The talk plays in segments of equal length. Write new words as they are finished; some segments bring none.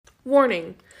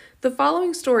Warning: the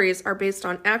following stories are based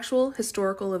on actual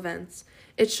historical events.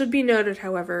 It should be noted,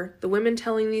 however, the women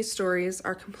telling these stories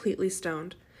are completely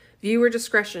stoned. Viewer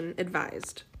discretion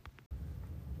advised.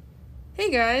 Hey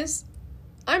guys,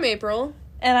 I'm April.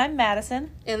 And I'm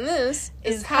Madison. And this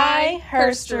is High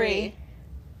Herstory.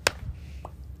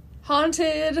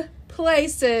 Haunted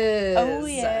places. Oh,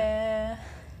 yeah.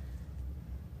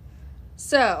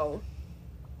 So,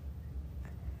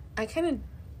 I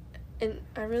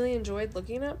really enjoyed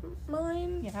looking at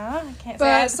mine. Yeah, I can't But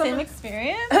say I had the some- same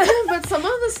experience. But some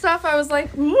of the stuff I was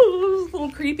like, ooh, a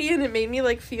little creepy, and it made me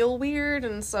like feel weird,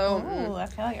 and so Oh, I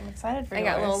feel like I'm excited for I yours.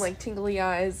 got little like tingly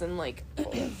eyes and like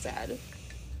sad.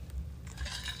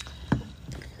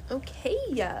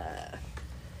 Okay,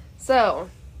 so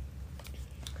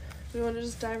we want to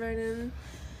just dive right in.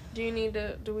 Do we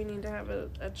need to have a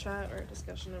chat or a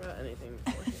discussion about anything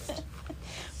beforehand?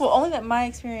 Well, only that my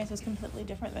experience was completely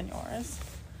different than yours.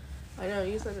 I know,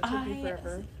 you said it took you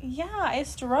forever. Yeah, I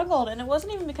struggled, and it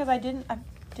wasn't even because I didn't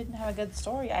have a good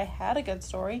story. I had a good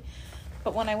story,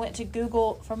 but when I went to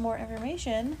Google for more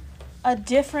information, a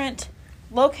different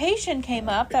location came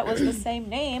up that was the same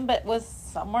name but was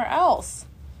somewhere else.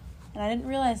 And I didn't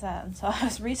realize that, and so I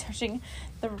was researching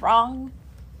the wrong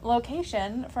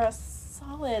location for a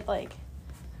solid, I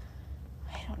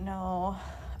don't know,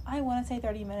 I want to say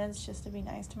 30 minutes just to be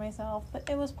nice to myself, but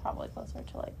it was probably closer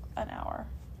to, an hour.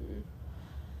 Mm.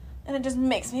 And it just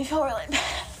makes me feel really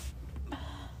bad.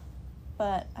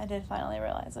 But I did finally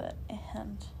realize it,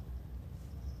 and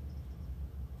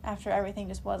after everything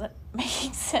just wasn't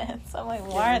making sense, I'm like,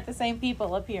 why aren't the same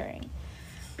people appearing?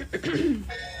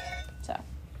 So,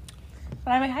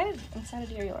 but I'm excited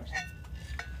to hear yours.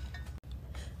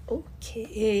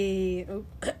 Okay. Oh.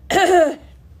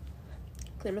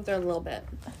 Clear my throat a little bit.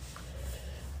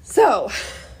 So,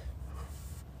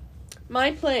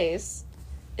 my place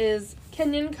is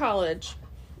Kenyon College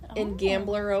in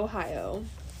Gambler, Ohio.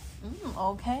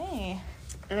 Okay.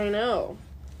 I know.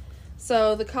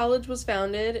 So, the college was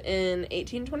founded in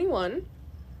 1821,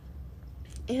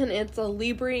 and it's a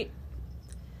leading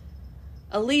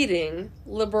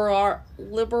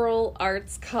liberal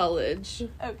arts college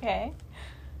Okay.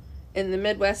 in the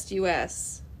Midwest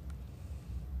U.S.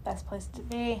 Best place to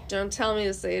be. Don't tell me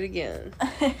to say it again.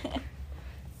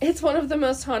 It's one of the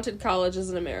most haunted colleges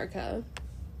in America.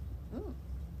 Ooh.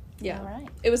 Yeah. All right.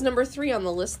 It was number 3 on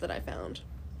the list that I found.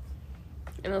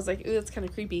 And I was like, ooh, that's kind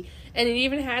of creepy. And it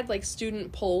even had,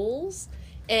 student polls.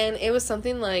 And it was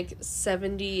something like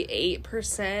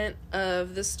 78%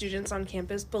 of the students on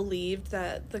campus believed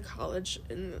that the college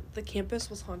and the campus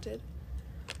was haunted.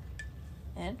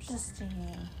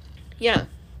 Interesting. Yeah.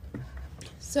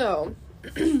 So,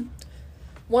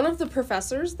 one of the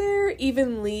professors there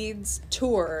even leads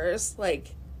tours,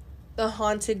 like the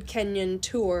Haunted Kenyon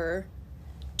tour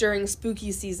during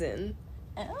spooky season.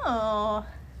 Oh.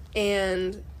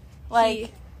 And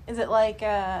is it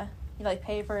you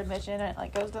pay for admission and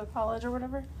it goes to the college or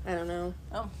whatever? I don't know.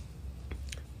 Oh.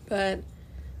 But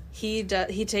he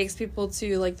takes people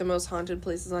to the most haunted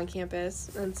places on campus,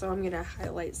 and so I'm going to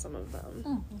highlight some of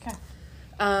them. Okay.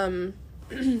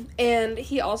 And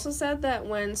he also said that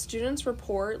when students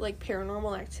report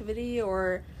paranormal activity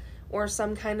or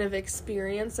some kind of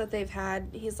experience that they've had,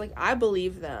 he's like, I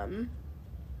believe them.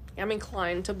 I'm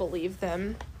inclined to believe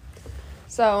them.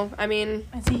 So, I mean,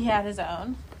 I see he had his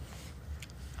own.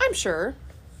 I'm sure.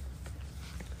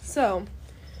 So,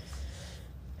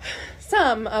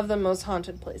 some of the most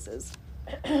haunted places.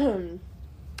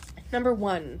 Number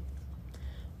 1,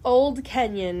 Old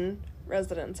Kenyon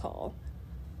Residence Hall.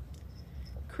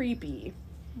 Creepy.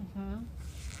 Mm-hmm.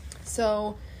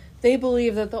 So, they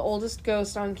believe that the oldest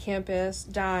ghost on campus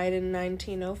died in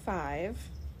 1905.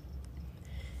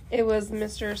 It was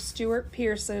Mr. Stuart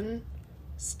Pearson,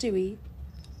 Stewie.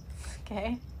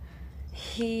 Okay.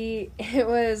 It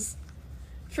was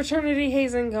fraternity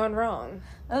hazing gone wrong.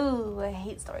 Oh, I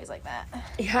hate stories like that.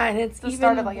 Yeah, and it's the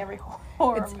start of every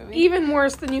horror movie. Even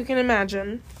worse than you can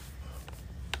imagine.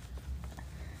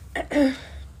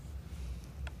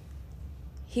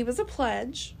 He was a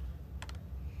pledge.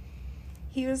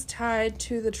 He was tied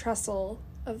to the trestle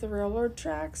of the railroad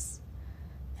tracks.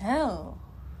 Oh.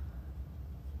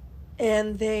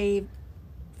 And they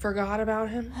forgot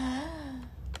about him.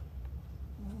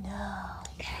 No.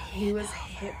 He was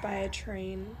hit by a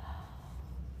train.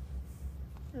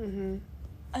 Mm-hmm.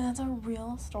 And that's a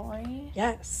real story?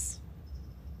 Yes.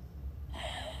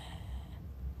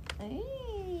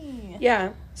 Hey.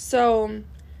 Yeah, so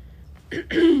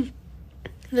the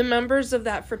members of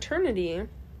that fraternity,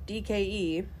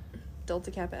 DKE,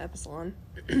 Delta Kappa Epsilon,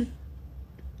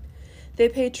 they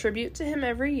pay tribute to him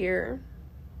every year.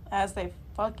 As they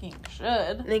fucking should.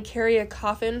 And they carry a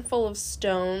coffin full of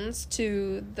stones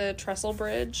to the trestle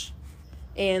bridge,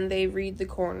 and they read the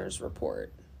coroner's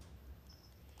report.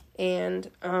 And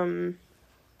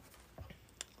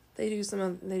they do some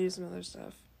other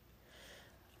stuff.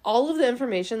 All of the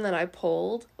information that I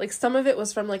pulled, like, some of it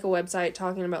was from, like, a website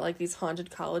talking about, like, these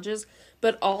haunted colleges,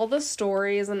 but all the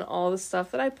stories and all the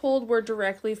stuff that I pulled were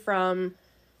directly from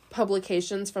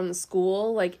publications from the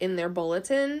school, like, in their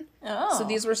bulletin. Oh. So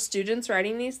these were students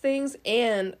writing these things,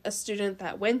 and a student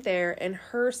that went there, and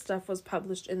her stuff was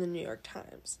published in the New York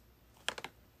Times.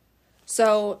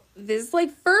 So this is,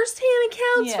 like, first-hand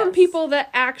accounts from people that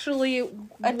actually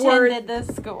attended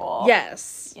this school.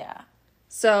 Yes. Yeah.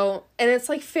 So, and it's,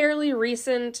 like, fairly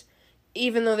recent,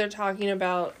 even though they're talking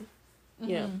about,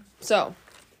 you know. So,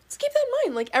 let's keep that in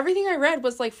mind. Like, everything I read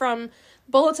was, like, from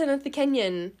Bulletin at the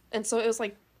Kenyon, and so it was,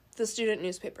 like, the student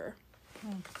newspaper.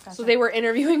 Gotcha. So they were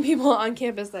interviewing people on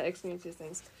campus that experienced these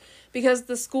things. Because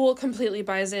the school completely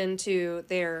buys into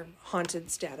their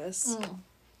haunted status.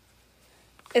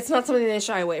 It's not something they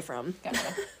shy away from.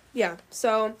 Gotcha. Yeah.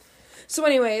 So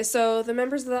anyway, so the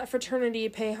members of that fraternity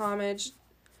pay homage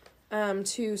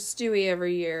to Stewie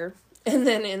every year. And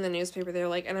then in the newspaper they're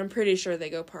like, and I'm pretty sure they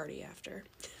go party after.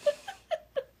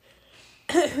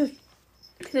 And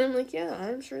I'm like, yeah,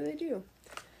 I'm sure they do.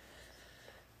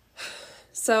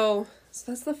 So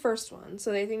that's the first one.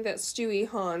 So they think that Stewie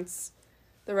haunts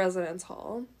the residence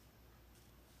hall.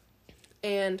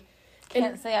 And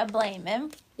Can't say I blame him.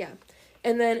 yeah.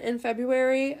 And then in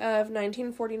February of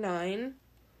 1949,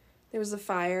 there was a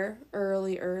fire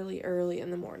early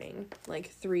in the morning, like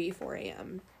 4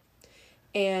 a.m.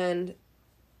 And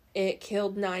it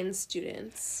killed 9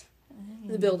 students.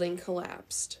 The building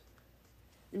collapsed.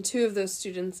 And 2 of those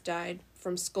students died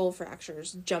from skull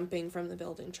fractures jumping from the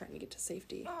building trying to get to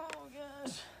safety. Oh,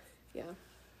 gosh. Yeah.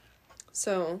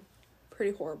 So,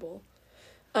 pretty horrible.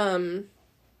 It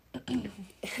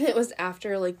was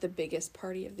after, like, the biggest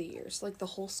party of the year. So, like, the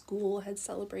whole school had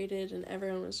celebrated and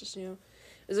everyone was just, you know,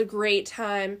 it was a great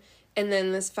time. And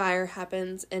then this fire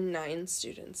happens and 9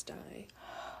 students die.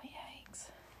 Oh, yikes.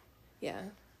 Yeah.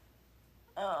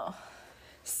 Oh.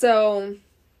 So,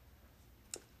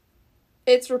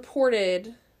 it's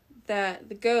reported that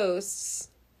the ghosts,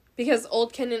 because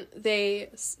Old Kenyon, the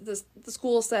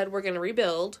school said, we're going to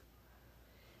rebuild.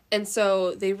 And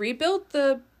so they rebuilt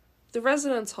the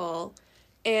residence hall,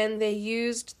 and they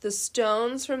used the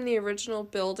stones from the original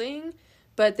building,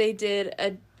 but they did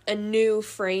a new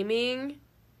framing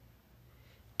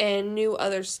and new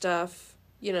other stuff,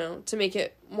 you know, to make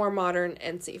it more modern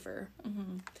and safer.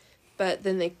 Mm-hmm. But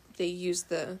then they used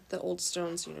the old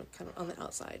stones, you know, kind of on the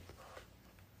outside.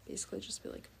 Basically just be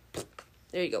like,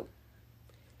 there you go.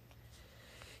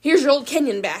 Here's your Old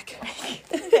Kenyon back.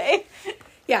 Okay.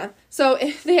 Yeah. So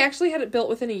they actually had it built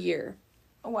within a year.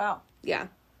 Oh, wow. Yeah.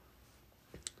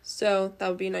 So that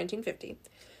would be 1950.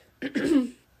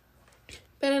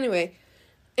 But anyway,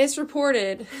 it's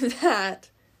reported that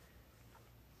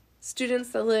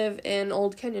students that live in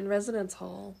Old Kenyon Residence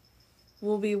Hall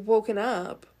will be woken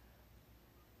up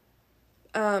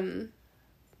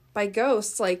by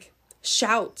ghosts, like,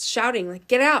 shouting, like,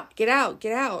 get out, get out,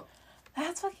 get out.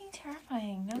 That's fucking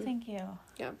terrifying. No, thank you.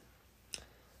 Yeah.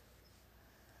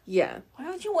 Yeah.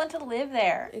 Why would you want to live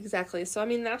there? Exactly. So, I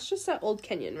mean, that's just at Old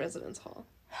Kenyon Residence Hall.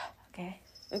 Okay.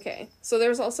 Okay. So,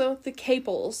 there's also the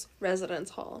Caples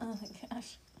Residence Hall. Oh, my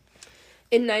gosh.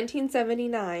 In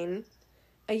 1979,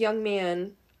 a young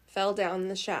man fell down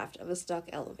the shaft of a stuck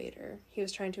elevator. He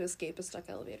was trying to escape a stuck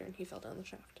elevator, and he fell down the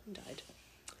shaft and died.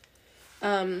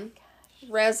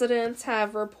 Residents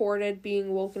have reported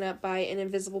being woken up by an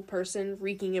invisible person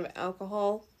reeking of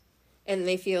alcohol, and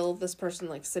they feel this person,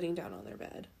 like, sitting down on their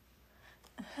bed.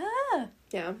 Huh.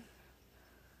 Yeah.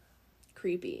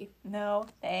 Creepy. No,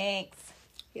 thanks.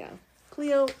 Yeah.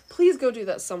 Cleo, please go do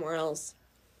that somewhere else.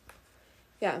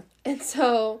 Yeah. And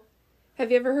so, have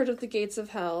you ever heard of the Gates of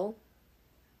Hell?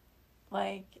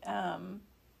 Like,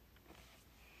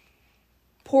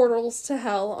 Portals to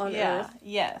hell on yeah, Earth?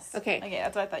 yes. Okay. Okay,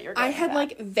 that's what I thought you were going I had, with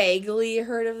like, vaguely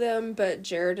heard of them, but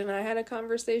Jared and I had a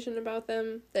conversation about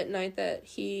them that night that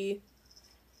he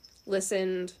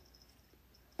listened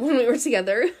when we were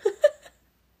together.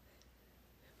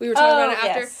 We were talking about it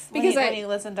after. Yes. Because when he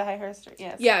listened to High Herster,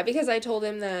 yes. Yeah, because I told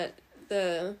him that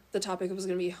the topic was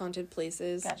going to be haunted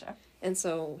places. Gotcha. And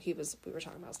so we were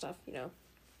talking about stuff, you know.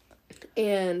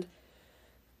 And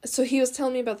so he was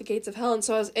telling me about the Gates of Hell, and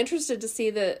so I was interested to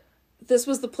see that this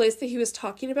was the place that he was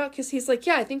talking about, because he's like,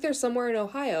 yeah, I think they're somewhere in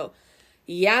Ohio.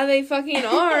 Yeah, they fucking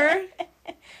are.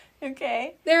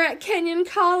 Okay. They're at Kenyon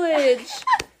College.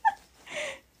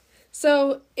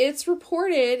 So it's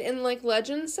reported, and like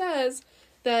legend says,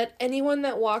 that anyone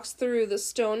that walks through the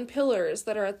stone pillars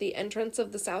that are at the entrance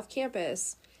of the South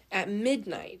Campus at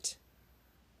midnight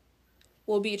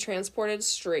will be transported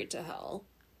straight to hell.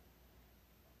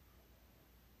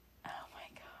 Oh my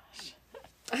gosh.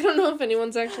 I don't know if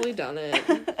anyone's actually done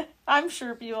it. I'm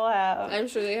sure people have. I'm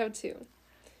sure they have too.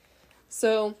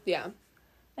 So, yeah.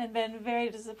 And been very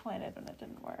disappointed when it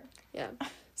didn't work. Yeah.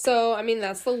 So, I mean,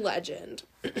 that's the legend.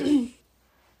 The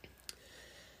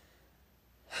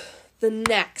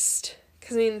next,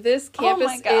 because I mean, this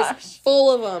campus is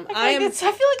full of them. I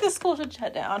feel like the school should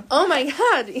shut down. Oh my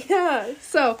god, yeah.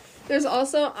 So there's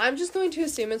also, I'm just going to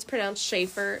assume it's pronounced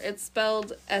Schaefer. It's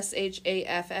spelled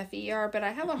Shaffer, but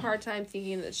I have a hard time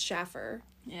thinking it's Schaffer.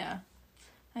 Yeah,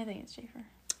 I think it's Schaefer.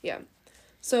 Yeah.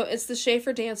 So it's the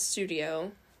Schaefer Dance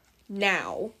Studio.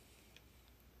 Now,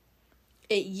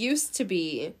 it used to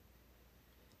be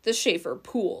the Schaefer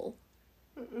Pool.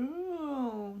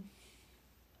 Ooh.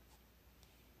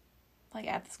 Like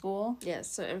at the school? Yes,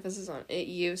 so emphasis on it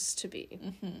used to be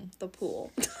the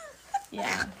pool.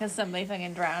 Yeah, because somebody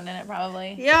fucking drowned in it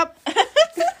probably. Yep.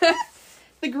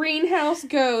 The greenhouse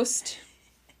ghost.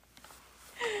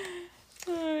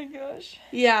 Oh my gosh.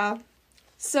 Yeah.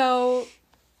 So,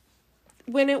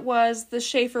 when it was the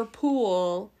Schaefer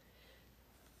Pool,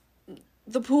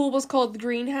 the pool was called the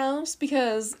greenhouse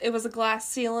because it was a glass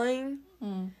ceiling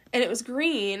and it was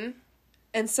green.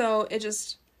 And so it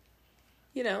just,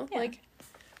 you know, like,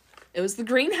 it was the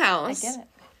greenhouse. I get it.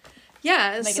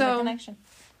 Yeah, Making so... the connection.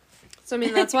 So, I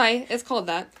mean, that's why it's called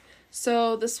that.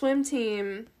 So, the swim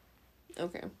team...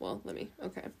 Okay.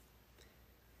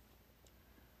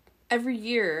 Every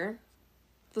year,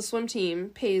 the swim team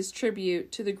pays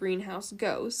tribute to the greenhouse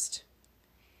ghost.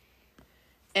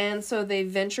 And so they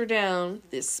venture down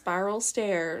these spiral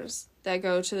stairs that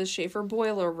go to the Schaefer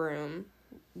boiler room,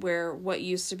 where what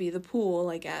used to be the pool,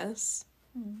 I guess.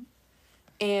 Mm-hmm.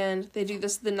 And they do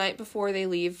this the night before they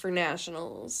leave for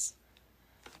nationals.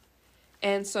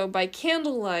 And so by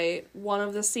candlelight, one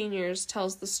of the seniors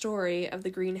tells the story of the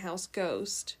greenhouse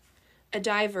ghost, a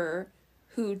diver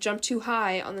who jumped too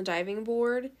high on the diving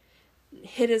board,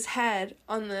 hit his head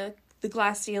on the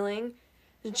glass ceiling,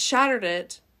 and shattered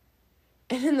it.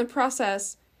 And in the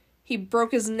process, he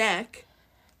broke his neck,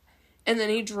 and then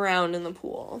he drowned in the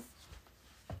pool.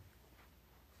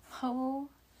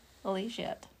 Holy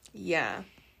shit. Yeah.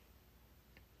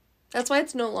 That's why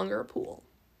it's no longer a pool.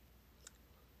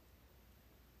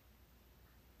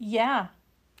 Yeah.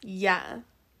 Yeah.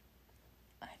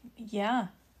 Yeah.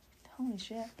 Holy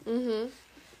shit.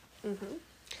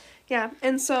 Yeah,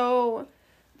 and so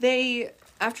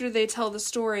after they tell the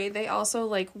story, they also,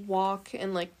 like, walk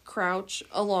and, like, crouch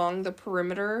along the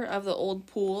perimeter of the old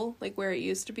pool, like, where it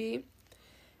used to be.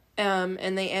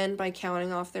 And they end by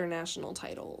counting off their national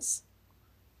titles.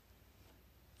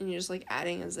 And you're just, like,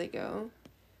 adding as they go.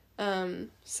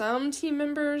 Some team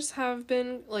members have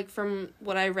been, like, from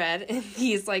what I read in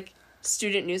these, like,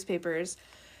 student newspapers,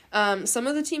 some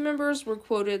of the team members were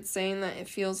quoted saying that it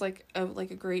feels like a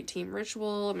great team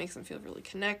ritual. It makes them feel really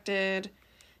connected,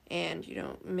 and, you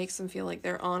know, it makes them feel like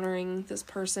they're honoring this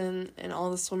person and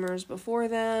all the swimmers before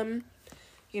them,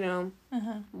 you know,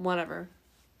 whatever.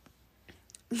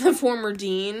 The former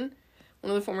dean,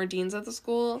 one of the former deans at the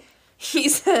school, he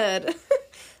said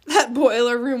that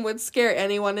boiler room would scare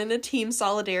anyone into team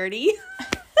solidarity.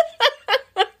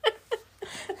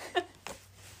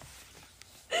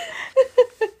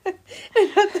 I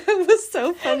thought that was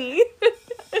so funny.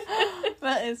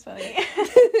 That is funny.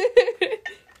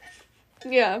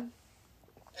 Yeah.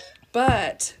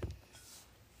 But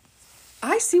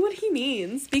I see what he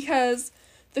means, because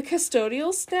the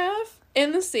custodial staff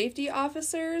and the safety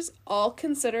officers all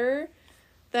consider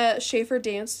the Schaefer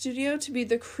Dance Studio to be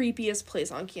the creepiest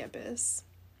place on campus.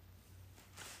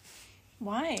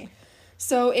 Why?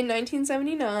 So in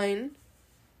 1979,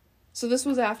 so this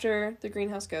was after the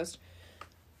Greenhouse Ghost,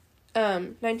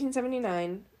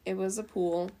 1979, it was a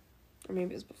pool, or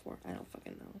maybe it was before, I don't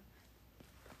fucking know.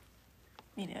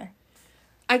 Me neither.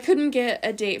 I couldn't get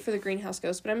a date for the Greenhouse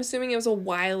Ghost, but I'm assuming it was a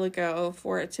while ago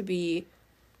for it to be,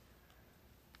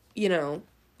 you know,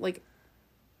 like...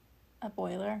 A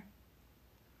boiler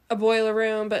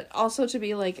room, but also to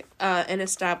be, like, an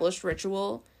established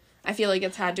ritual. I feel like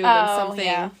it's had to have been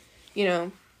something, you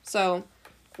know, so,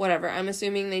 whatever. I'm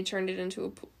assuming they turned it into a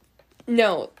pool.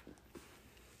 No.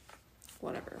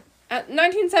 Whatever.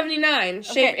 1979.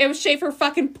 Okay. It was Schaefer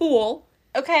fucking Pool.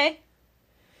 Okay.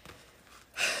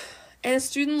 And a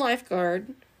student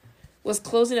lifeguard was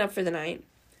closing up for the night.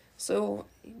 So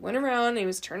he went around and he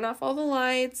was turning off all the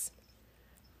lights,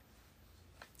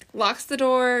 locks the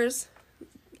doors,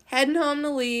 heading home to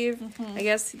leave. I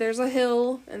guess there's a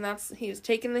hill, and he was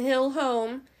taking the hill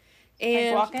home.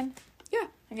 And Like walking? Yeah.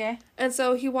 Okay. And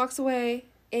so he walks away,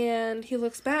 and he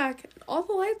looks back, and all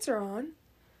the lights are on,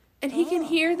 and he can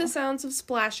hear the sounds of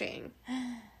splashing.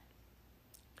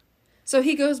 So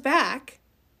he goes back.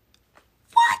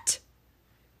 What?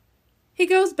 He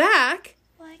goes back,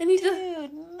 Like, and he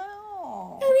dude,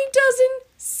 no. and he doesn't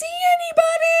see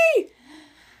anybody.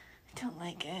 I don't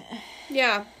like it.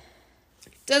 Yeah.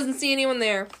 Doesn't see anyone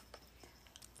there.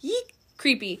 Yeek.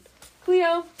 Creepy.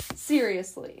 Cleo,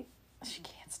 seriously. She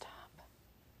can't stop.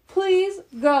 Please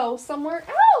go somewhere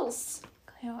else.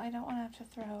 Cleo, I don't want to have to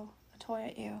throw a toy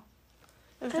at you.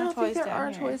 There's I no don't think toys there down are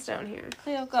here. toys down here.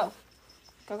 Cleo, go.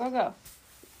 Go, go, go.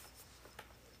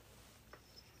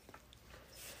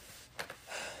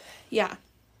 Yeah.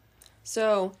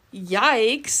 So,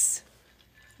 yikes.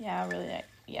 Yeah, really.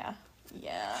 Yeah.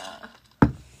 Yeah.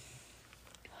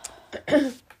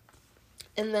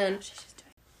 And then,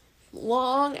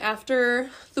 long after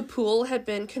the pool had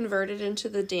been converted into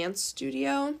the dance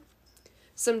studio,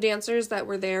 some dancers that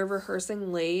were there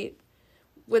rehearsing late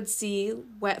would see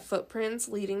wet footprints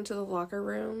leading to the locker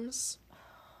rooms.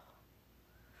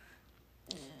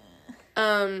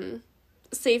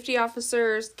 Safety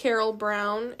officers Carol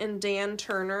Brown and Dan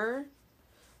Turner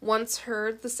once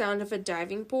heard the sound of a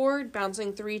diving board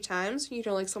bouncing 3 times. You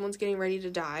know, like someone's getting ready to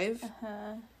dive.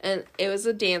 Uh-huh. And it was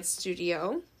a dance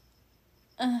studio.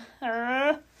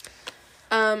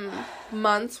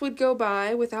 Months would go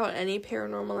by without any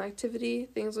paranormal activity.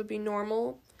 Things would be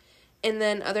normal. And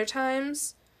then other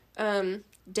times,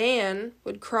 Dan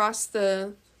would cross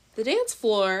the dance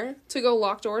floor to go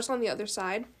lock doors on the other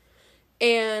side.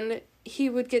 And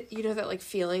he would get, you know, that, like,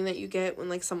 feeling that you get when,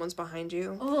 like, someone's behind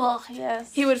you? Ugh,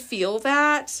 yes. He would feel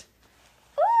that.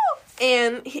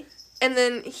 And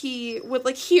then he would,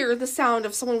 like, hear the sound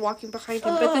of someone walking behind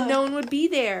him, but then no one would be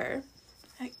there.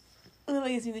 It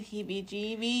gives me the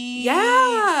heebie-jeebies.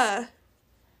 Yeah!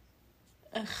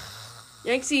 Ugh.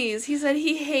 Yikesies. He said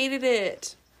he hated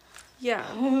it. Yeah.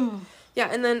 Yeah,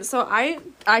 and then, so I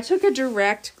took a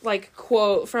direct, like,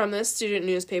 quote from this student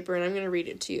newspaper, and I'm going to read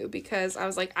it to you, because I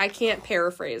was like, I can't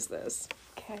paraphrase this.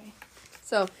 Okay.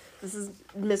 So, this is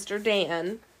Mr.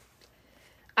 Dan.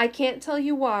 I can't tell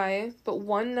you why, but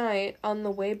one night, on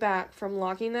the way back from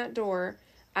locking that door,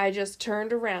 I just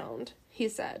turned around, he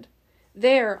said.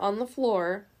 There, on the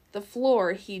floor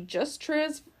he just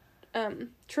traversed,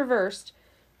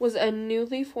 was a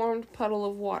newly formed puddle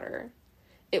of water.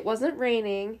 It wasn't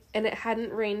raining, and it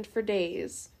hadn't rained for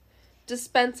days.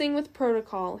 Dispensing with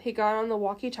protocol, he got on the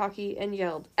walkie-talkie and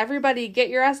yelled, "Everybody, get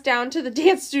your ass down to the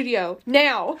dance studio,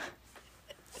 now!"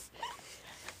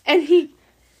 And he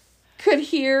could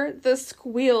hear the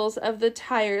squeals of the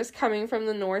tires coming from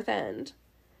the north end.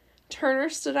 Turner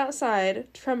stood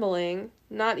outside, trembling,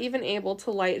 not even able to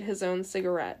light his own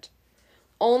cigarette.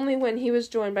 Only when he was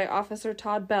joined by Officer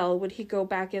Todd Bell would he go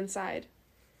back inside.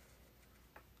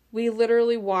 We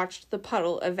literally watched the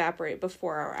puddle evaporate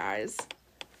before our eyes.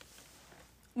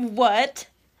 What?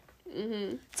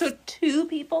 Mm-hmm. So 2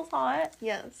 people saw it?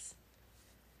 Yes.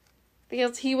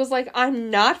 Because he was like, I'm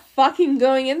not fucking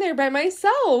going in there by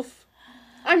myself.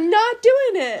 I'm not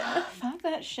doing it. Fuck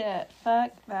that shit.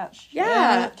 Fuck that shit.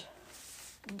 Yeah.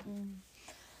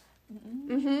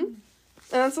 Mm-hmm. And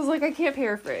that's was like, I can't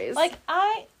paraphrase. Like,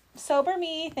 sober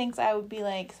me thinks I would be,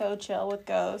 like, so chill with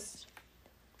ghosts.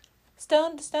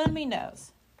 Stone me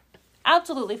knows.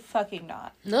 Absolutely fucking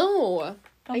not. No.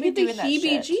 Don't I be get the doing that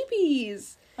shit.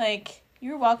 heebie-jeebies. Like,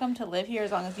 you're welcome to live here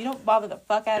as long as you don't bother the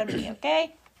fuck out of me,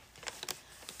 okay?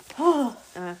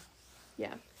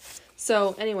 Yeah.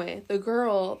 So, anyway, the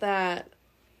girl that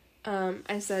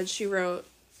I said she wrote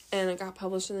and it got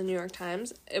published in the New York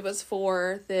Times, it was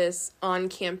for this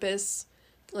on-campus,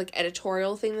 like,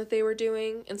 editorial thing that they were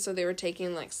doing, and so they were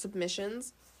taking, like,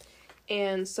 submissions.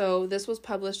 And so this was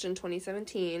published in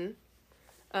 2017.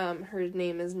 Her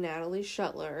name is Natalie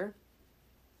Shuttler.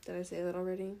 Did I say that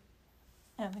already?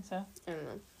 I don't think so. I don't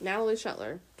know. Natalie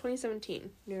Shuttler,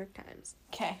 2017, New York Times.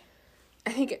 Okay.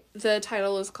 I think the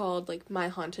title is called, like, My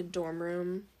Haunted Dorm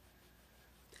Room.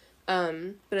 But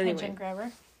anyway. Attention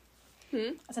grabber.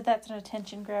 I said that's an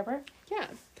attention grabber. Yeah.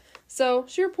 So,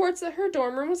 she reports that her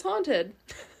dorm room was haunted.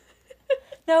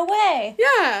 No way!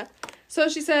 Yeah! So,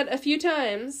 she said a few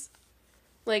times,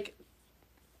 like,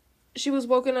 she was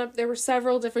woken up, there were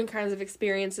several different kinds of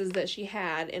experiences that she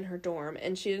had in her dorm,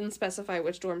 and she didn't specify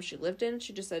which dorm she lived in,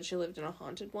 she just said she lived in a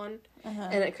haunted one,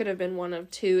 and it could have been one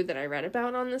of 2 that I read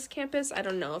about on this campus. I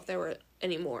don't know if there were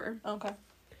any more. Okay.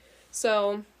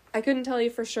 So, I couldn't tell you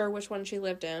for sure which one she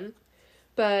lived in,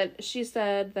 but she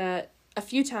said that a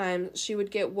few times she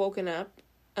would get woken up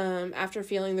after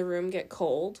feeling the room get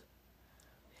cold.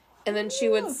 And then she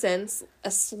would sense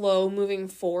a slow-moving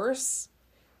force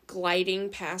gliding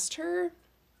past her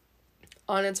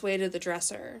on its way to the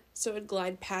dresser. So it would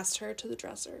glide past her to the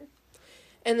dresser.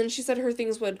 And then she said her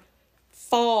things would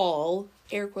fall,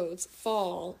 air quotes,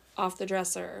 fall off the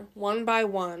dresser, one by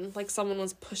one, like someone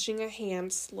was pushing a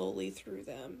hand slowly through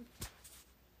them.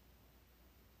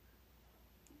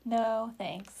 No,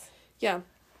 thanks. Yeah.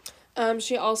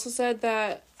 She also said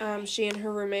that she and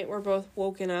her roommate were both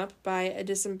woken up by a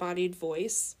disembodied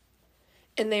voice,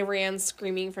 and they ran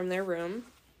screaming from their room.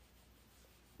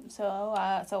 So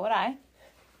would I.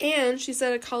 And she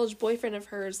said a college boyfriend of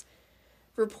hers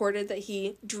reported that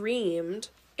he dreamed,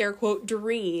 air quote,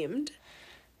 dreamed,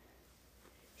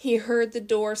 he heard the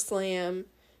door slam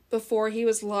before he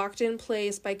was locked in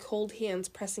place by cold hands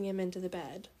pressing him into the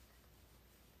bed.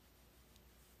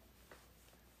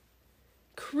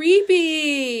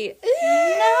 Creepy!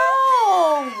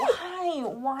 No! Why?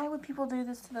 Why would people do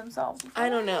this to themselves? I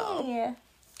don't know.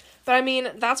 But I mean,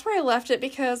 that's where I left it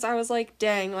because I was like,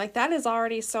 dang, like that is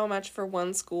already so much for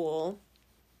one school.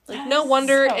 Like, no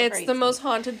wonder it's the most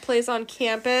haunted place on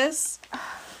campus.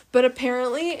 But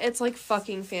apparently it's like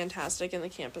fucking fantastic and the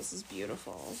campus is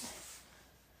beautiful.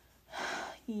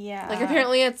 Yeah. Like,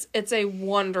 apparently it's a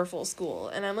wonderful school.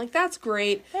 And I'm like, that's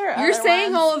great. You're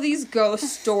saying all of these ghost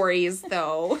stories,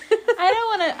 though.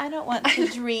 I don't want to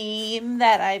dream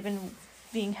that I've been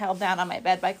being held down on my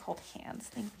bed by cold hands.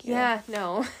 Thank you. Yeah,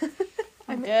 no.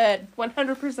 I'm good.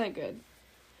 100% good.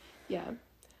 Yeah.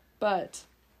 But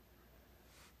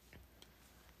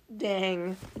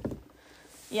dang.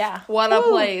 Yeah. What a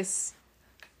place.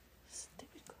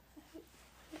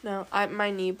 No,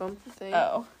 my knee bumped the thing.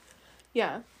 Oh.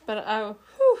 Yeah, but oh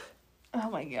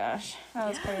my gosh, that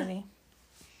was crazy.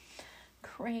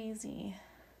 Crazy.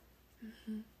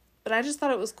 Mm-hmm. But I just thought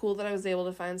it was cool that I was able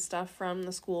to find stuff from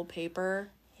the school paper.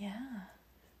 Yeah.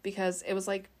 Because it was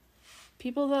like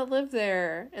people that live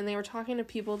there, and they were talking to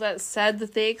people that said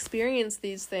that they experienced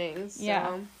these things. So.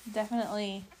 Yeah,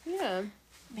 definitely. Yeah.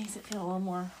 Makes it feel a little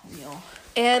more real.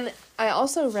 And I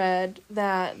also read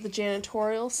that the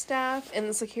janitorial staff and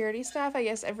the security staff, I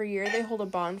guess every year they hold a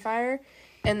bonfire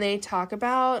and they talk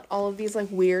about all of these like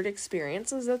weird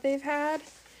experiences that they've had.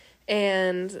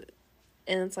 And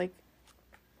it's like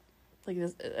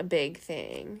this, a big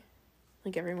thing.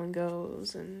 Like everyone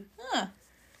goes and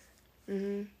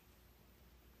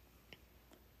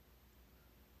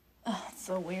Oh, it's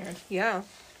so weird. Yeah.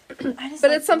 But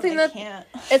it's something that can't.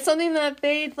 It's something that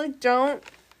they like don't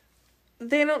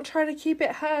try to keep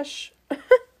it hush.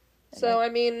 So I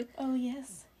mean, oh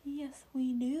yes,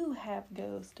 we do have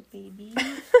ghosts, baby.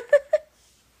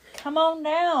 Come on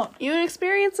down. You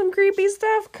experience some creepy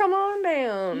stuff? Come on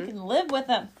down. You can live with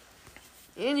them.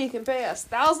 And you can pay us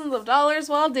thousands of dollars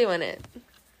while doing it.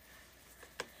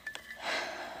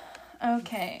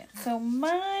 Okay, so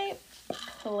my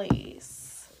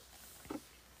place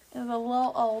is a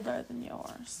little older than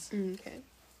yours. Okay.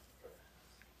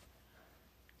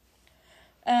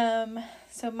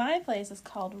 So my place is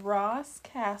called Ross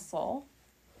Castle.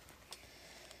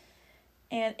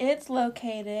 And it's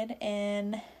located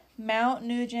in Mount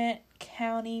Nugent,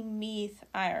 County Meath,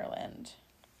 Ireland.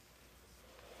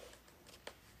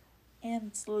 And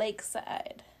it's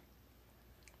lakeside.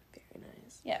 Very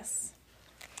nice. Yes.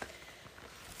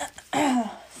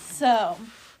 So,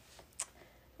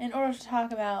 in order to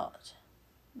talk about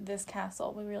this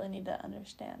castle, we really need to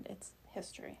understand its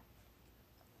history.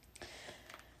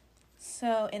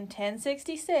 So, in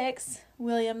 1066,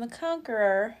 William the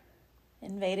Conqueror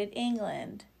invaded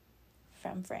England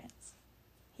from France.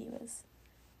 He was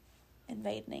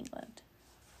invading England.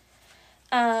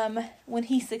 When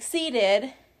he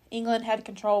succeeded, England had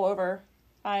control over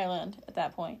Ireland at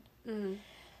that point.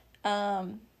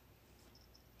 Mm-hmm.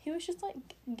 He was just like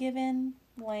giving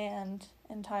land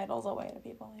and titles away to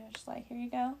people. He was just like, here you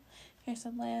go. Here's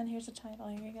some land. Here's a title.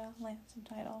 Here you go. Land, some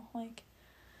title. Like,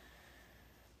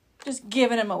 just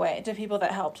giving him away to people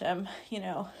that helped him,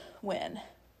 win.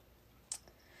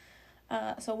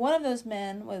 So one of those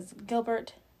men was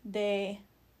Gilbert de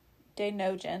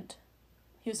Nogent.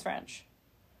 He was French.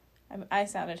 I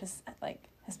sounded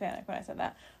Hispanic when I said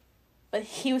that. But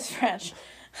he was French.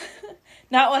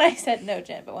 Not when I said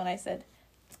Nogent, but when I said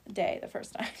de the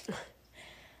first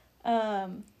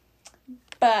time.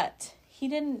 But he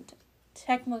didn't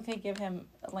technically give him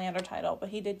land or title, but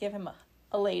he did give him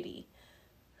a lady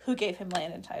who gave him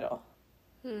land and title.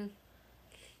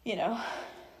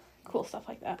 Cool stuff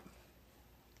like that.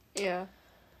 Yeah.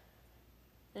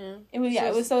 Yeah. It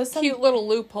was some cute little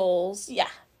loopholes. Yeah.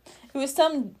 It was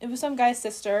some guy's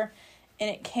sister, and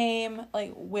it came,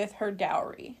 like, with her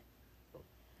dowry.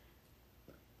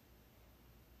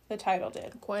 The title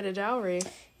did. Quite a dowry.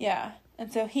 Yeah.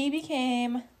 And so he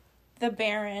became the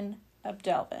Baron of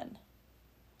Delvin.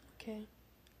 Okay.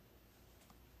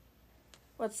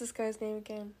 What's this guy's name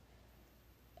again?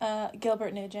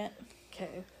 Gilbert Nugent.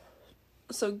 Okay.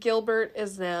 So Gilbert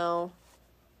is now...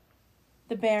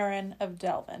 The Baron of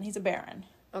Delvin. He's a baron.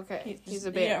 Okay. He's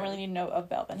a baron. You don't really need to know of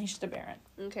Delvin. He's just a baron.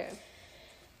 Okay.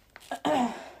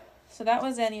 So that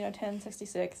was in,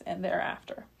 1066 and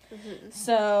thereafter. Mm-hmm.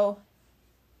 So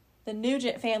the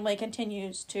Nugent family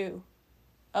continues to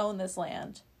own this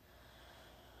land.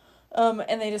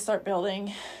 And they just start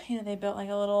building. They built like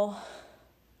a little,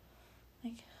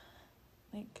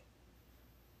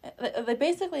 they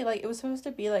basically, like, it was supposed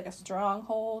to be like a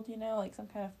stronghold, like some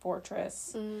kind of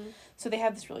fortress. Mm-hmm. So they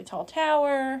have this really tall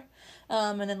tower,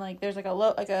 and then like there's like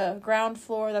a ground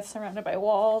floor that's surrounded by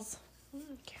walls.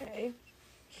 Okay.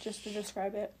 Just to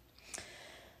describe it.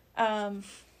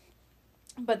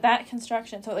 But that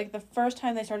construction, so like the first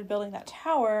time they started building that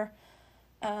tower,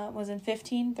 was in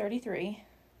 1533,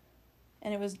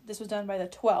 and this was done by the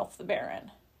 12th Baron.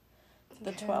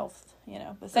 The 12th,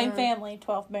 the same family,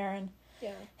 12th Baron.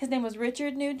 Yeah. His name was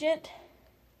Richard Nugent.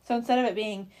 So instead of it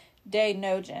being de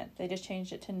Nogent, they just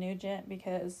changed it to Nugent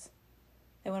because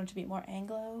they wanted to be more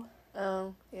Anglo.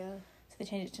 Oh, yeah. So they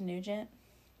changed it to Nugent.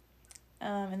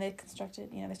 And they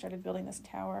constructed, they started building this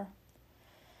tower.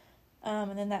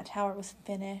 And then that tower was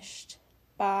finished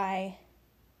by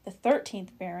the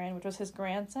 13th Baron, which was his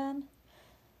grandson.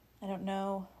 I don't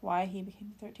know why he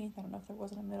became the 13th. I don't know if there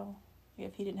wasn't a middle.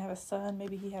 If he didn't have a son,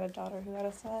 maybe he had a daughter who had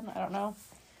a son. I don't know.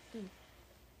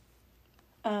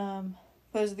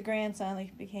 But it was the grandson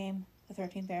that became the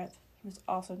 13th Baron. He was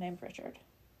also named Richard.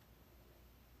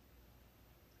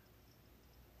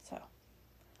 So,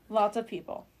 lots of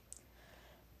people.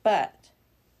 But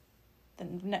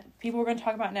the people we're going to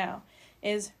talk about now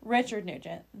is Richard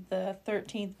Nugent, the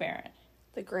 13th Baron.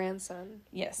 The grandson.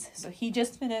 Yes. So he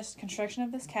just finished construction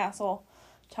of this castle.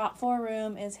 Top floor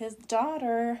room is his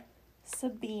daughter,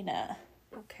 Sabina.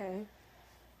 Okay.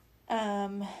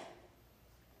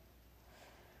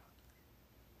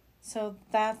 So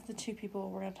that's the two people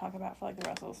we're going to talk about for like the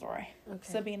rest of the story. Okay.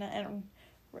 Sabina and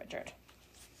Richard.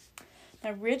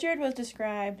 Now, Richard was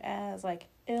described as like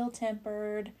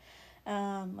ill-tempered,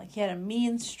 like he had a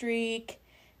mean streak,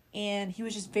 and he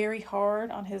was just very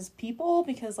hard on his people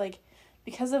because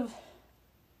of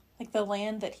like the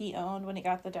land that he owned when he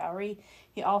got the dowry,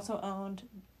 he also owned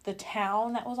the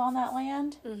town that was on that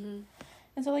land. Mm-hmm.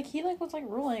 And so like he like was like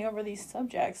ruling over these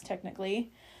subjects technically,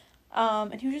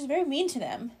 and he was just very mean to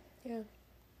them. Yeah.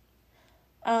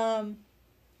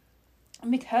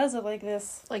 Because of like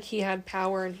this, like he had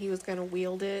power and he was gonna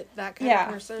wield it, that kind of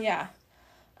person. Yeah.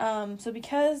 So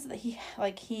because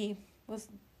he was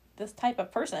this type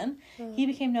of person, he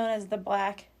became known as the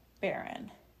Black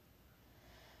Baron.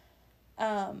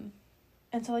 And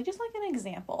so like just like an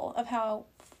example of how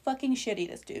fucking shitty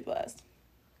this dude was.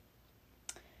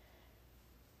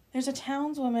 There's a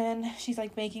townswoman, she's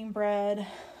like baking bread.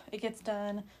 It gets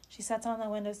done. She sits on the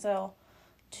windowsill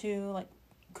to like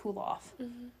cool off.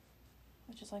 Mm-hmm.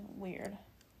 Which is like weird.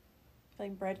 I feel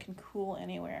like bread can cool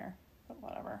anywhere, but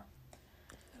whatever.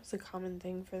 It's a common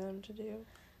thing for them to do.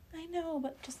 I know,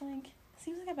 but just like, it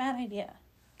seems like a bad idea.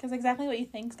 Because exactly what you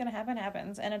think's gonna happen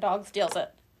happens, and a dog steals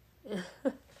it.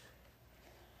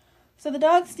 So the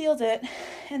dog steals it,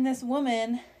 and this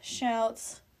woman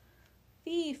shouts,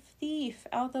 "Thief, thief,"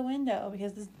 out the window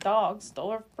because this dog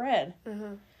stole her bread.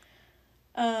 Mm-hmm.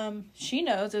 She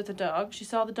knows it's a dog. She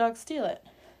saw the dog steal it.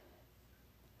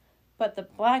 But the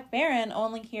Black Baron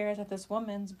only hears that this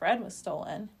woman's bread was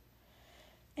stolen.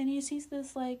 And he sees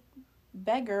this, like,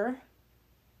 beggar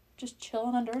just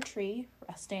chilling under a tree,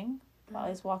 resting, while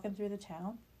he's walking through the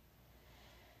town.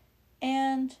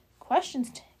 And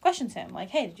questions him, like,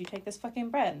 "Hey, did you take this fucking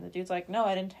bread?" And the dude's like, "No,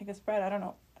 I didn't take this bread. I don't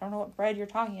know what bread you're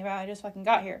talking about. I just fucking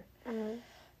got here." Mm-hmm.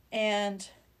 And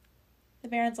the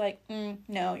Baron's like,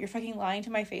 "No, you're fucking lying to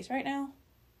my face right now.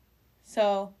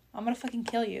 So, I'm gonna fucking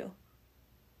kill you."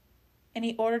 And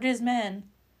he ordered his men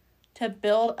to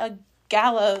build a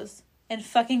gallows and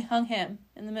fucking hung him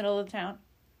in the middle of the town.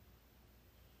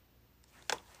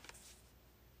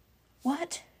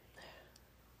 What?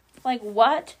 Like,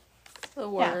 what? The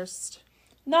worst.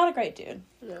 Yeah. Not a great dude.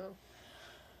 No.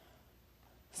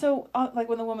 So, like,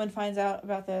 when the woman finds out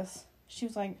about this, she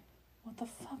was like, "What the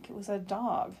fuck? It was a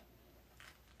dog."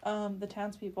 The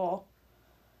townspeople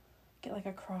get, like,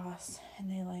 a cross,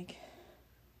 and they, like,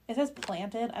 it says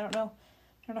planted. I don't know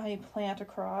how you plant a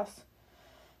cross.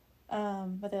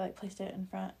 But they, like, placed it in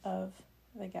front of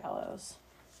the gallows.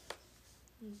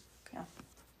 Yeah.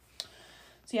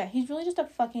 So yeah, he's really just a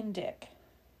fucking dick.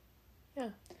 Yeah.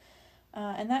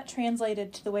 And that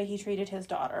translated to the way he treated his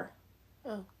daughter.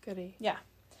 Oh, goody. Yeah.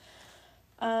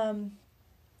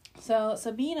 So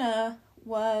Sabina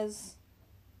was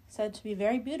said to be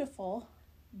very beautiful,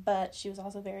 but she was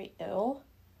also very ill.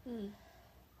 Mm.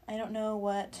 I don't know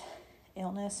what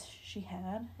illness she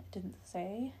had. It didn't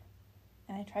say.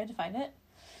 And I tried to find it.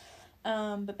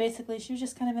 But basically she was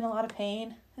just kind of in a lot of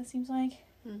pain, it seems like.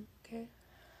 Okay.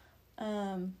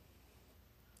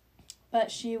 But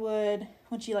she would,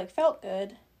 when she, like, felt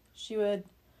good, she would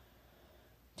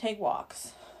take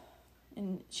walks.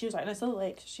 And she was right next to the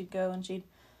lake. She'd go and she'd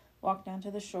walk down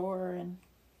to the shore and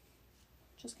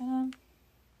just kind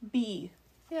of be.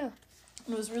 Yeah.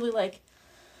 It was really, like,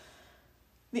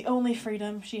 the only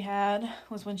freedom she had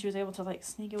was when she was able to, like,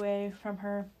 sneak away from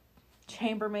her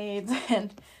chambermaids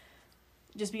and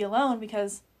just be alone,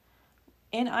 because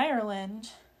in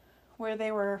Ireland, where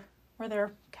their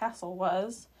castle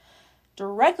was,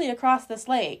 directly across this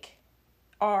lake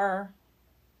are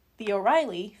the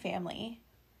O'Reilly family,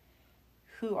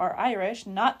 who are Irish,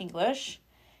 not English,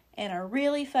 and are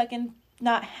really fucking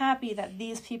not happy that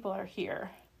these people are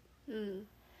here. Mm.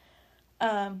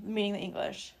 Meaning the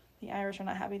English. The Irish are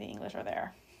not happy the English are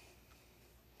there.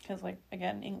 Because, like,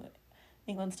 again,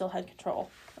 England still had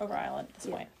control over Ireland at this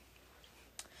point.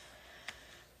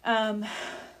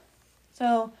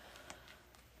 So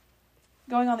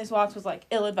going on these walks was, like,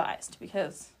 ill-advised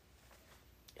because,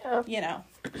 you know,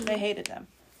 they hated them.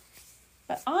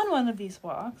 But on one of these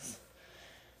walks,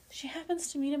 she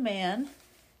happens to meet a man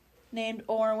named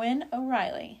Orwin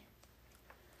O'Reilly.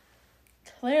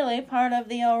 Clearly part of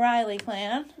the O'Reilly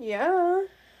clan. Yeah.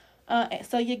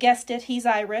 So you guessed it, he's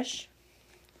Irish.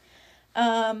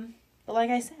 But like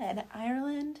I said,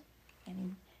 Ireland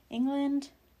and England,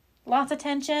 lots of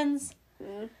tensions.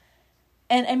 Mm.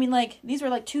 And, I mean, like, these were,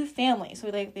 like, two families. So,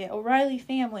 like, the O'Reilly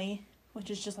family,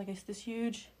 which is just, like, this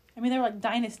huge... I mean, they're, like,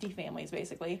 dynasty families,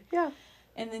 basically. Yeah.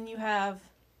 And then you have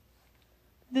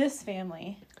this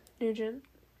family. Nugent.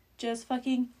 Just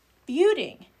fucking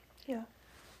feuding. Yeah.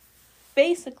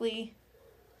 Basically,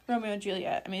 Romeo and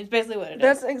Juliet. I mean, it's basically what it is.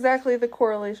 That's exactly the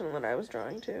correlation that I was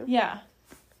drawing to. Yeah.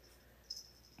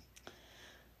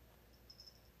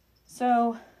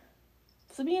 So,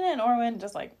 Sabina and Orwin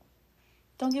just, like,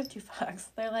 don't give two fucks.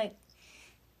 They're like,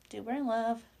 dude, we're in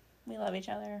love. We love each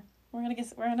other. We're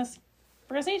gonna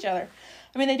see each other.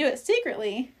 I mean, they do it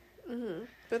secretly. Mm-hmm.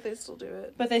 But they still do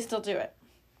it.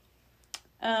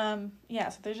 Yeah,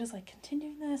 so they're just, like,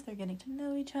 continuing this. They're getting to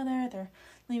know each other. They're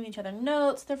leaving each other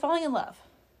notes. They're falling in love.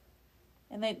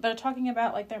 And they're talking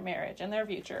about, like, their marriage and their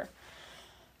future.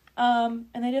 And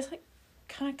they just, like,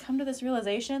 kind of come to this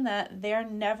realization that they're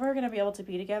never going to be able to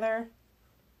be together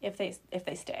if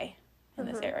they stay in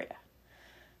this area.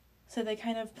 So they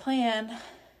kind of plan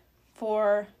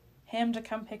for him to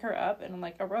come pick her up in,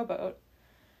 like, a rowboat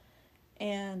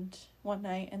and one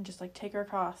night and just, like, take her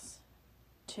across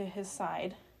to his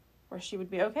side where she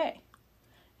would be okay.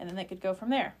 And then they could go from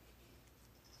there.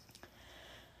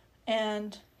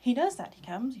 And he does that. He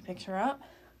comes, he picks her up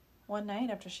one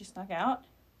night after she snuck out,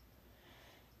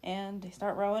 and they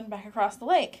start rowing back across the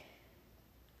lake.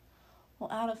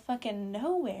 Well, out of fucking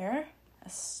nowhere, a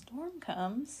storm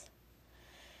comes,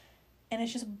 and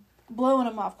it's just blowing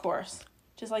them off course.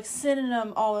 Just, like, sending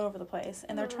them all over the place.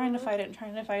 And they're trying to fight it.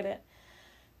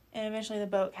 And eventually the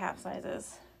boat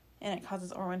capsizes, and it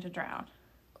causes Orwin to drown.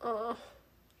 Oh.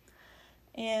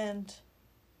 And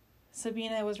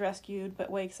Sabina was rescued, but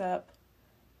wakes up.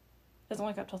 Doesn't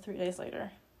wake up till 3 days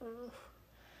later. Oh.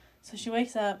 So she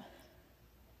wakes up.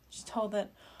 She's told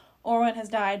that Orwin has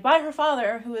died by her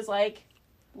father, who is, like,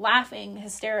 laughing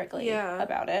hysterically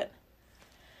about it.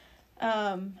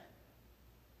 And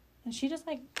she just,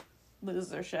 like,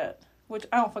 loses her shit. Which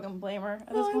I don't fucking blame her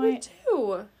at this point. I would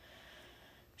too.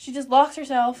 She just locks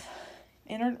herself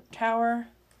in her tower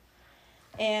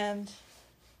and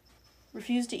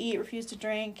refused to eat, refused to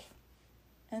drink,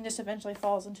 and just eventually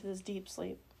falls into this deep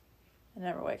sleep and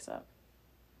never wakes up.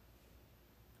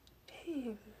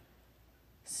 Dang.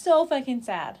 So fucking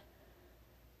sad.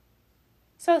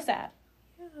 So sad.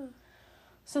 Yeah.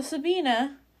 So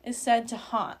Sabina is said to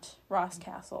haunt Ross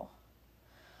Castle.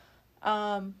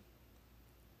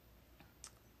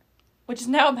 Which is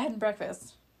now a bed and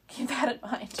breakfast. Keep that in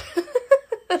mind.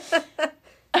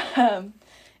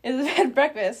 It's a bed and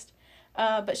breakfast.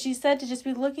 But she's said to just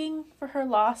be looking for her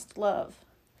lost love.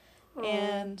 Aww.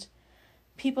 And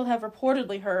people have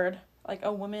reportedly heard, like,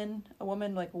 a woman,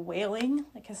 like, wailing,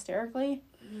 like, hysterically,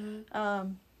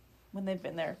 when they've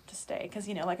been there to stay. Because,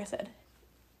 you know, like I said,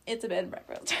 it's a bed and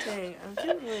breakfast. Dang, I'm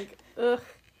getting, like, ugh.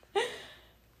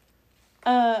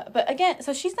 But again,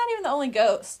 so she's not even the only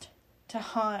ghost to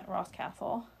haunt Ross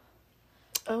Castle.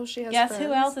 Oh, she has Guess friends?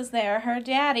 who else is there? Her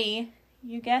daddy.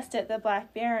 You guessed it, the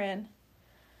Black Baron.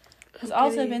 Has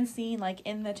also been seen, like,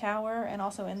 in the tower and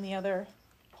also in the other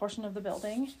portion of the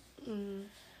building.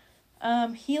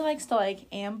 He likes to, like,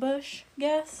 ambush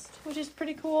guests, which is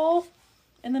pretty cool,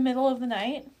 in the middle of the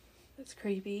night. That's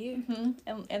creepy.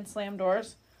 And slam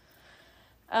doors.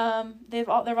 There've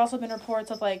also been reports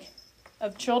of, like,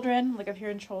 of children, like, of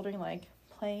hearing children, like,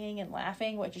 playing and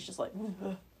laughing, which is just, like,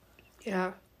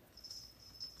 Yeah.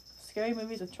 scary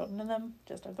movies with children in them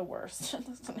just are the worst.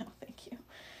 No, thank you.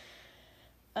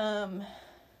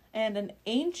 And an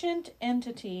ancient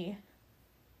entity,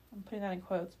 I'm putting that in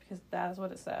quotes because that is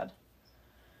what it said,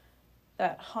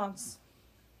 that haunts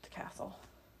the castle.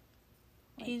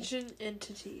 Like, Ancient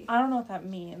entity. I don't know what that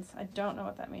means. I don't know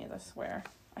what that means, I swear.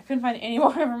 I couldn't find any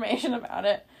more information about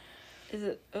it. Is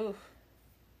it... Oh.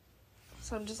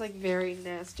 Some just, like, very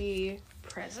nasty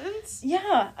presence?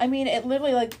 Yeah, I mean, it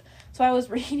literally, like... So I was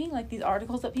reading, like, these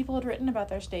articles that people had written about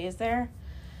their stays there.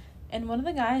 And one of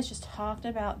the guys just talked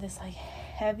about this, like,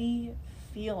 heavy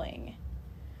feeling.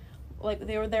 Like,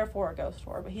 they were there for a ghost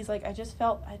tour. But he's like,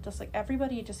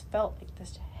 everybody just felt, like,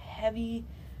 this heavy,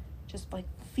 just, like,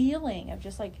 feeling of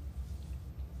just, like...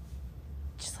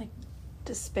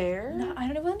 Despair? No,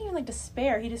 it wasn't even, like,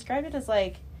 despair. He described it as,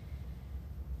 like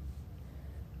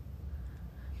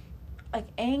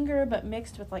anger, but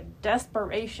mixed with, like,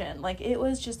 desperation. Like, it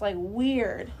was just, like,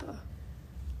 weird.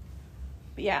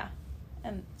 But, yeah.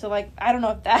 And so, like, I don't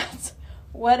know if that's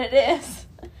what it is.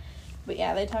 But,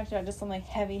 yeah, they talked about just some, like,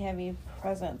 heavy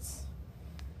presence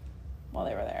while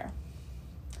they were there.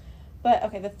 But,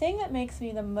 okay, the thing that makes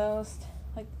me the most,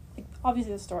 like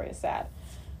obviously the story is sad.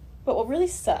 But what really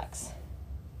sucks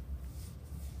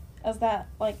is that,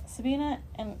 like, Sabina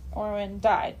and Orwin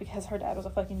died because her dad was a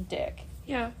fucking dick.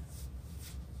 Yeah.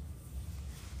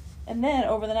 And then,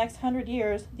 over the next 100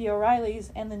 years, the O'Reillys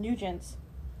and the Nugents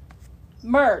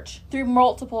merge through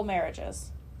multiple marriages.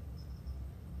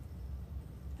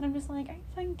 And I'm just like, are you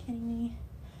fucking kidding me?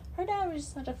 Her dad was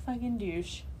just such a fucking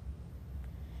douche.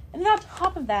 And then on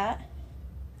top of that,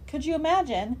 could you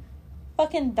imagine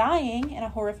fucking dying in a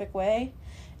horrific way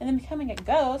and then becoming a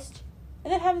ghost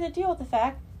and then having to deal with the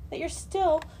fact that you're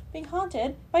still being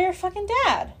haunted by your fucking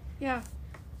dad? Yeah.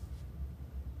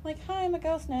 Like, hi, I'm a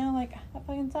ghost now. Like, that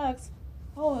fucking sucks.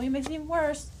 Oh, it makes it even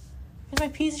worse. Here's my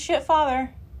piece of shit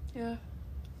father. Yeah.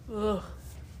 Ugh.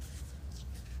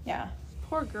 Yeah.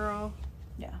 Poor girl.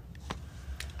 Yeah.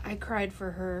 I cried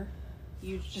for her.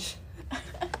 You just...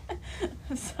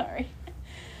 I'm sorry.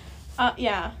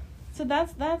 Yeah. So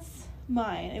that's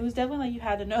mine. It was definitely like you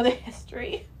had to know the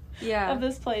history Yeah. of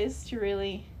this place to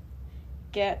really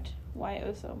get why it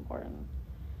was so important.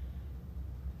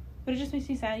 But it just makes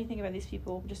me sad you think about these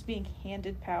people just being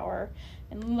handed power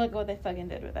and look what they fucking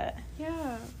did with it.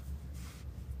 Yeah.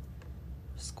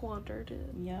 Squandered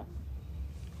it. Yep.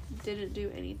 Didn't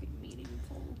do anything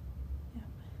meaningful. Yep.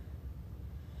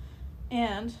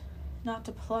 And, not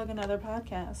to plug another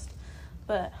podcast,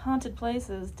 but Haunted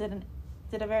Places did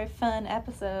a very fun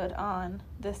episode on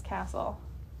this castle.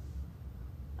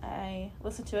 I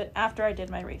listened to it after I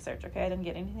did my research, okay? I didn't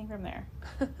get anything from there.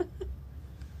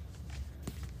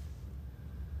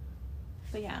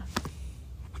 But yeah.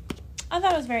 I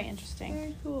thought it was very interesting.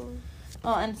 Very cool.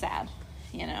 Well, and sad,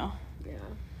 you know. Yeah.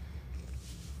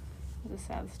 It was a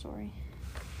sad story.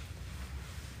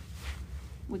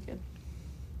 We good.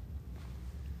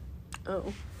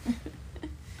 Oh.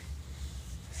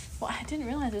 Well, I didn't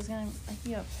realize it was going to make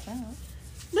you upset.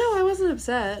 No, I wasn't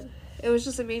upset. It was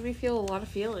just, it made me feel a lot of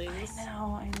feelings.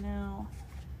 I know.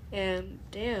 And,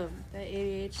 damn, that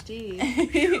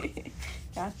ADHD.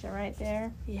 Gotcha right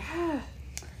there. Yeah.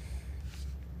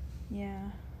 Yeah.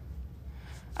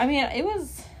 I mean, I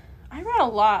read a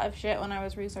lot of shit when I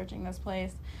was researching this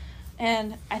place.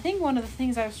 And I think one of the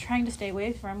things I was trying to stay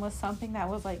away from was something that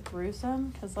was, like, gruesome.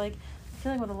 Because, like, I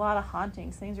feel like with a lot of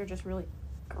hauntings, things are just really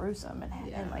gruesome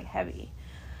and like, heavy.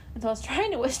 And so I was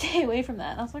trying to stay away from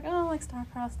that. And I was like, oh, like,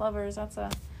 star-crossed lovers, I feel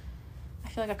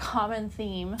like a common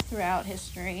theme throughout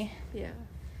history. Yeah.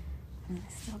 And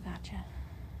I still gotcha.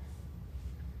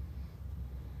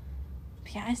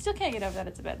 Yeah, I still can't get over that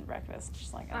it's a bed and breakfast.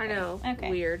 Just like, okay. I know. Okay.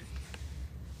 Weird.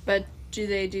 But do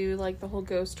they do, like, the whole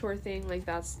ghost tour thing? Like,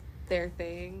 that's their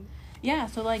thing? Yeah,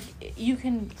 so, like, you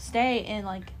can stay in,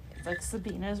 like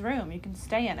Sabina's room. You can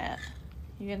stay in it.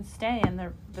 You can stay in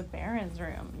the Baron's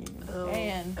room. You can stay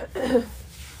in...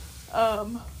 I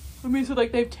mean, so,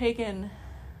 like,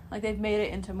 they've made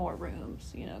it into more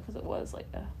rooms, you know, because it was, like,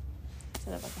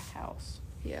 instead of, like, a house.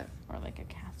 Yeah. Or, like, a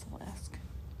castle-esque.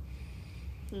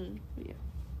 Yeah.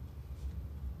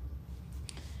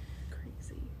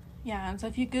 Crazy. Yeah, and so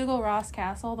if you Google Ross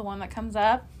Castle, the one that comes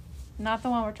up, not the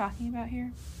one we're talking about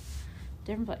here,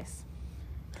 different place.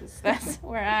 'Cause that's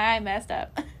where I messed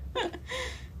up.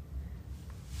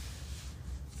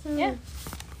 Yeah.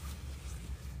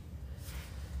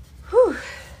 Whew.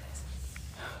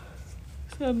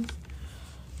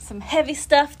 Some heavy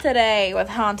stuff today with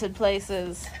haunted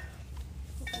places.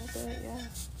 A little bit, yeah.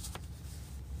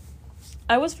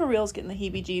 I was for reals getting the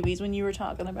heebie-jeebies when you were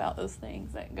talking about those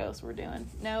things that ghosts were doing.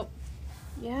 Nope.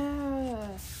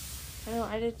 Yeah. I know,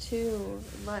 I did too.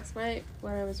 Last night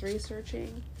when I was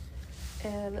researching,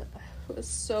 and I was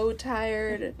so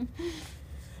tired.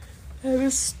 I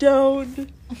was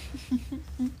stoned.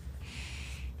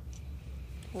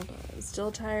 Hold on, I'm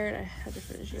still tired. I had to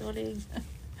finish yawning.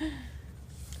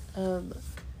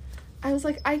 I was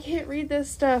like, I can't read this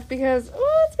stuff because,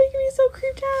 it's making me so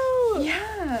creeped out.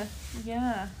 Yeah.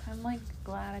 Yeah. I'm, like,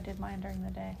 glad I did mine during the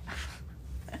day.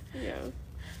 Yeah.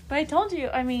 But I told you,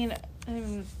 I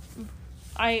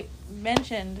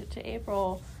mentioned to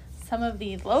April some of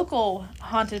the local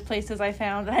haunted places I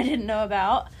found that I didn't know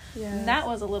about. Yeah. And that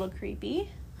was a little creepy.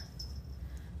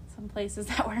 Some places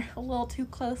that were a little too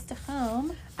close to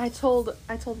home. I told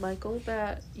Michael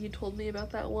that you told me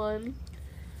about that one,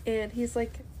 and he's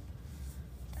like,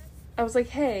 I was like,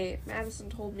 hey, Madison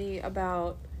told me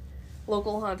about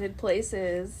local haunted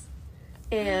places,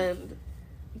 and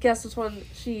guess which one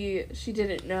she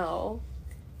didn't know,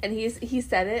 and he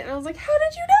said it, and I was like, how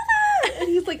did you know that? And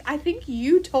he's like, I think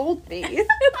you told me.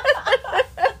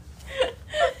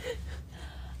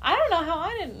 I don't know how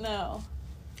I didn't know.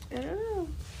 I don't know.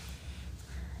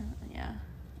 Yeah.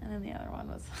 And then the other one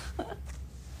was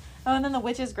oh, and then the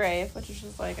witch's grave, which was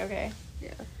just like, okay.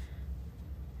 Yeah.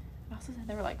 I also said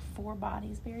there were like 4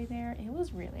 bodies buried there. It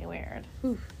was really weird.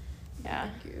 Whew. Yeah.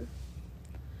 Thank you.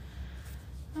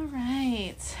 All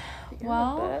right. Yeah,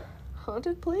 well, but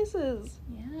haunted places.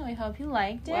 yeah, we hope you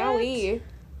liked it. Wowee.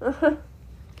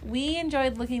 We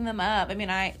enjoyed looking them up. I mean,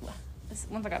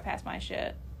 once I got past my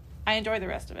shit, I enjoyed the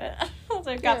rest of it. Once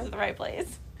I got to the right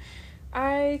place.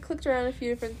 I clicked around a few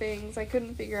different things. I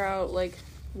couldn't figure out, like,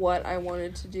 what I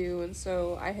wanted to do, and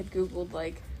so I had Googled,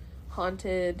 like,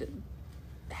 haunted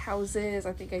houses.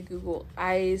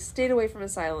 I stayed away from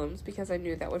asylums because I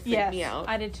knew that would freak me out.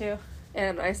 I did too.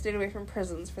 And I stayed away from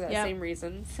prisons for that same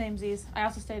reason. Samesies. I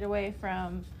also stayed away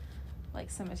from,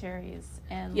 like, cemeteries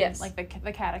and, like,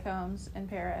 the catacombs in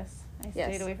Paris. I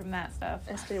stayed away from that stuff.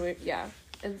 I stayed away, yeah.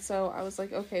 And so I was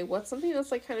like, okay, what's something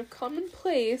that's, like, kind of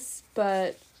commonplace,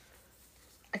 but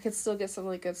I could still get some,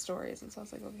 like, good stories. And so I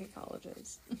was like, okay,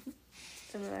 colleges.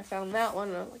 And then I found that one,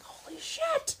 and I was like, holy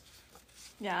shit!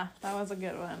 Yeah, that was a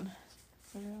good one.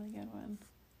 It's a really good one.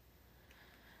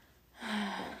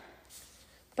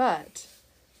 But,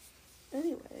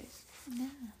 anyway. Yeah.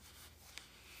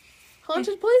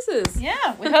 Haunted places!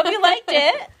 Yeah, we hope you liked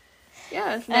it.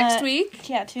 Yeah, next week.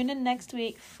 Yeah, tune in next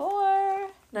week for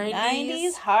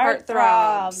 90s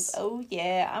Heartthrobs. Oh,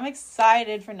 yeah. I'm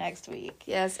excited for next week.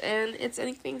 Yes, and it's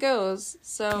anything goes.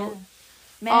 So,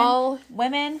 Men, all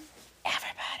women,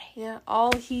 everybody. Yeah,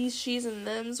 all he's, she's, and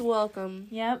them's welcome.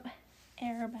 Yep.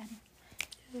 Everybody.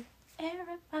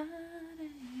 Everybody.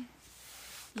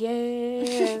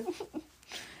 Yeah.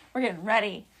 We're getting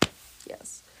ready.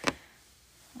 Yes.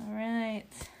 All right.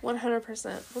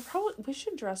 100%. We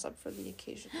should dress up for the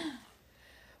occasion.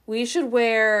 We should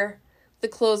wear the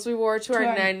clothes we wore to our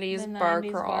 90s bar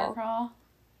crawl.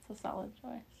 It's a solid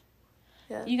choice.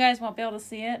 Yeah. You guys won't be able to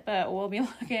see it, but we'll be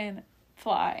looking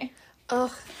fly.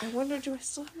 Ugh, I wonder, do I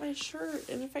still have my shirt?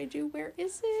 And if I do, where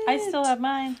is it? I still have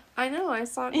mine. I know, I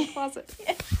saw it in the closet.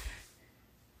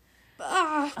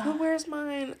 But where's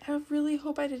mine? I really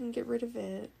hope I didn't get rid of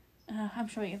it. I'm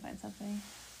sure we can find something.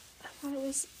 I thought it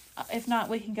was... If not,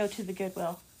 we can go to the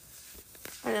Goodwill.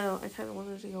 I know, I kind of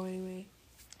wanted to go anyway.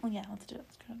 Well, yeah, let's do it.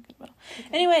 Let's go to Goodwill. Okay.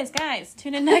 Anyways, guys,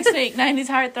 tune in next week. 90s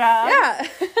Heartthrob. Yeah.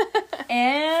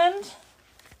 And...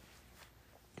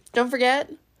 don't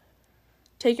forget,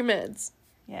 take your meds.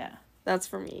 Yeah. That's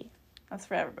for me. That's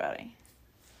for everybody.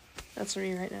 That's for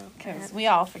me right now. Because we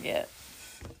all forget.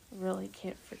 I really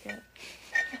can't forget.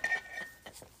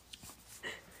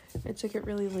 I took it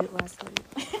really late last night.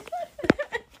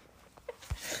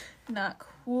 Not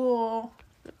cool.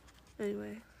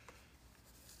 Anyway.